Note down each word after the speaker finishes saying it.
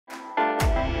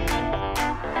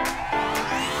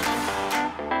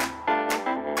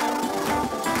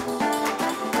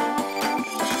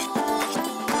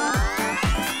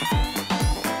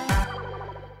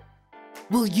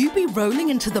Will you be rolling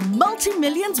into the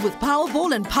multi-millions with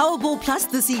Powerball and Powerball Plus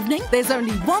this evening? There's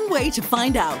only one way to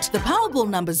find out. The Powerball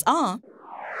numbers are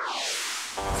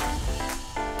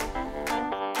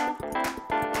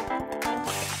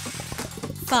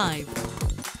 5,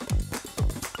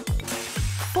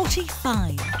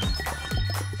 45,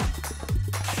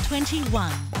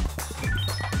 21,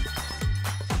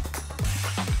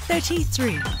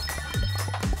 33,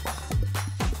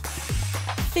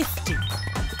 50.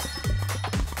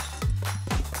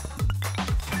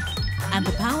 And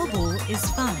the Powerball is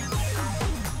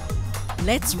 5.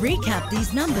 Let's recap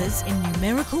these numbers in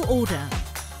numerical order.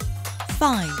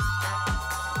 5,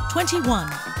 21,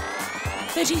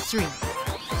 33,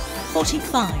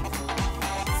 45,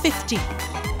 50.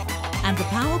 And the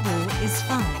Powerball is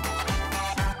 5.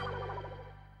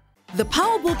 The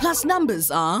Powerball Plus numbers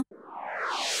are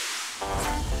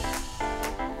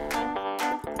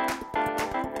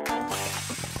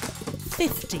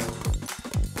 50,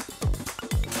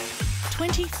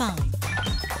 25,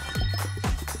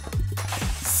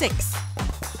 6,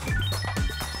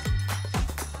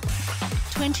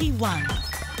 21,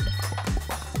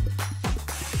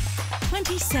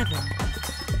 27,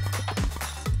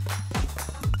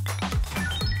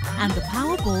 and the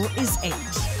Powerball is 8.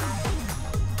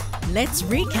 Let's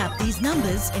recap these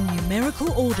numbers in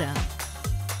numerical order.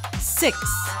 6,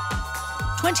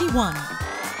 21,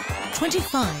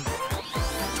 25,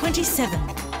 27,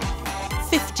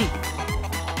 50,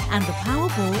 and the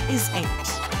Powerball is 8.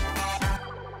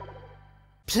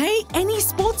 Play any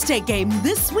sports day game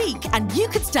this week and you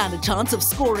could stand a chance of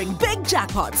scoring big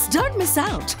jackpots. Don't miss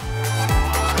out.